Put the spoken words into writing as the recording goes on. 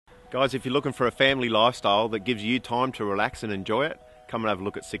Guys, if you're looking for a family lifestyle that gives you time to relax and enjoy it, come and have a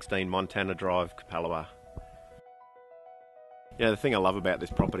look at 16 Montana Drive, Capalaba. You know, the thing I love about this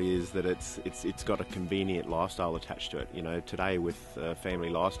property is that it's got a convenient lifestyle attached to it. You know, today with family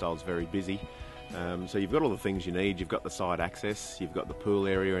lifestyle is very busy. So you've got all the things you need. You've got the side access, you've got the pool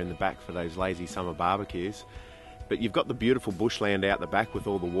area in the back for those lazy summer barbecues. But you've got the beautiful bushland out the back with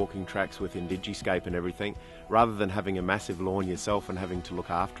all the walking tracks with indigiscape and everything. Rather than having a massive lawn yourself and having to look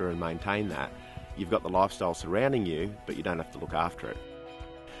after and maintain that, you've got the lifestyle surrounding you, but you don't have to look after it.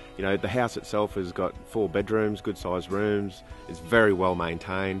 You know, the house itself has got 4 bedrooms, good sized rooms, it's very well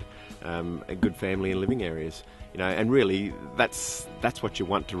maintained, a good family and living areas. You know, and really that's what you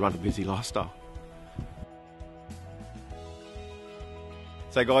want to run a busy lifestyle.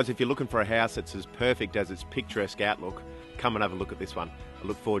 So guys, if you're looking for a house that's as perfect as its picturesque outlook, come and have a look at this one. I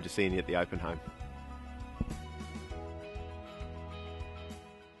look forward to seeing you at the open home.